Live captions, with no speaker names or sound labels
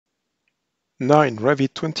Now in Revit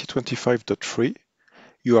 2025.3,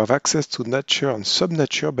 you have access to nature and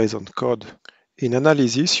subnature based on code. In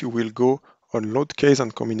analysis, you will go on load case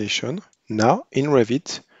and combination. Now in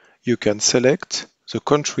Revit, you can select the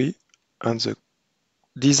country and the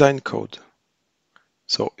design code.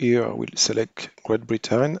 So here I will select Great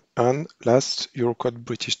Britain and last Eurocode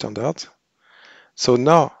British Standard. So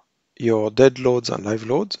now your dead loads and live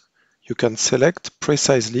loads, you can select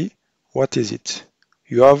precisely what is it.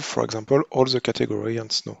 You have, for example, all the category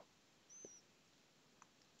and snow.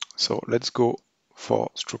 So let's go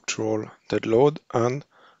for structural dead load and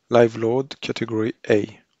live load category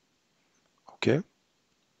A. Okay.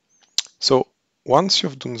 So once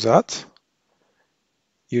you've done that,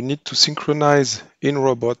 you need to synchronize in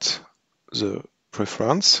Robot the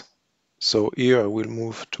preference. So here I will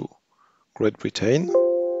move to Great Britain.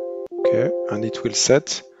 Okay, and it will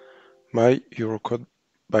set my Eurocode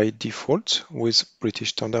by default with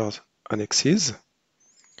British Standard Annexes.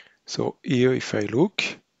 So here, if I look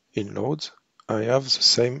in loads, I have the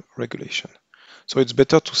same regulation. So it's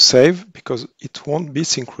better to save because it won't be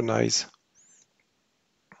synchronized.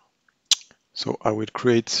 So I will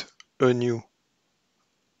create a new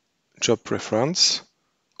job preference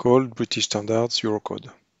called British Standards Eurocode.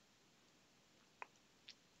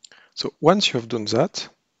 So once you have done that,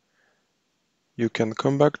 you can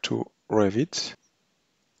come back to Revit,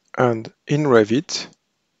 and in Revit,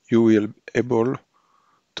 you will be able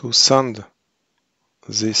to send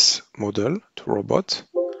this model to Robot,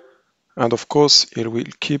 and of course it will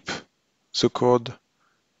keep the code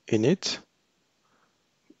in it.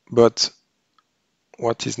 But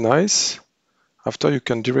what is nice, after you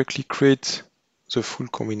can directly create the full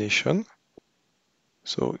combination.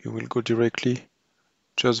 So you will go directly,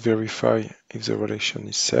 just verify if the relation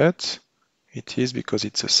is set. It is because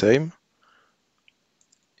it's the same.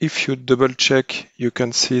 If you double check, you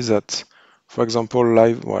can see that, for example,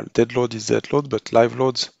 dead load is dead load, but live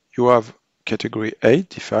loads, you have category A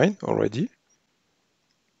defined already.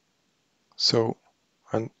 So,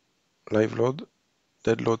 and live load,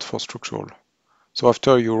 dead load for structural. So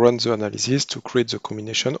after you run the analysis to create the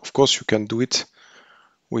combination, of course you can do it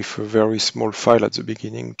with a very small file at the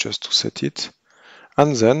beginning just to set it.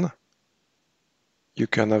 And then you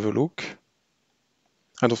can have a look.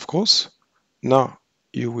 And of course, now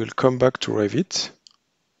you will come back to Revit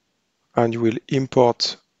and you will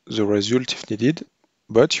import the result if needed,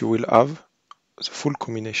 but you will have the full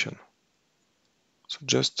combination. So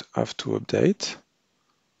just have to update.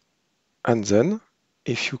 And then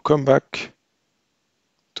if you come back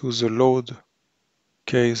to the load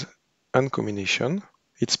case and combination,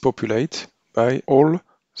 it's populate by all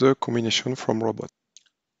the combination from Robot.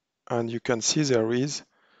 And you can see there is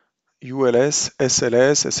ULS,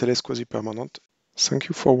 SLS, SLS quasi-permanent. Thank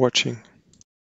you for watching.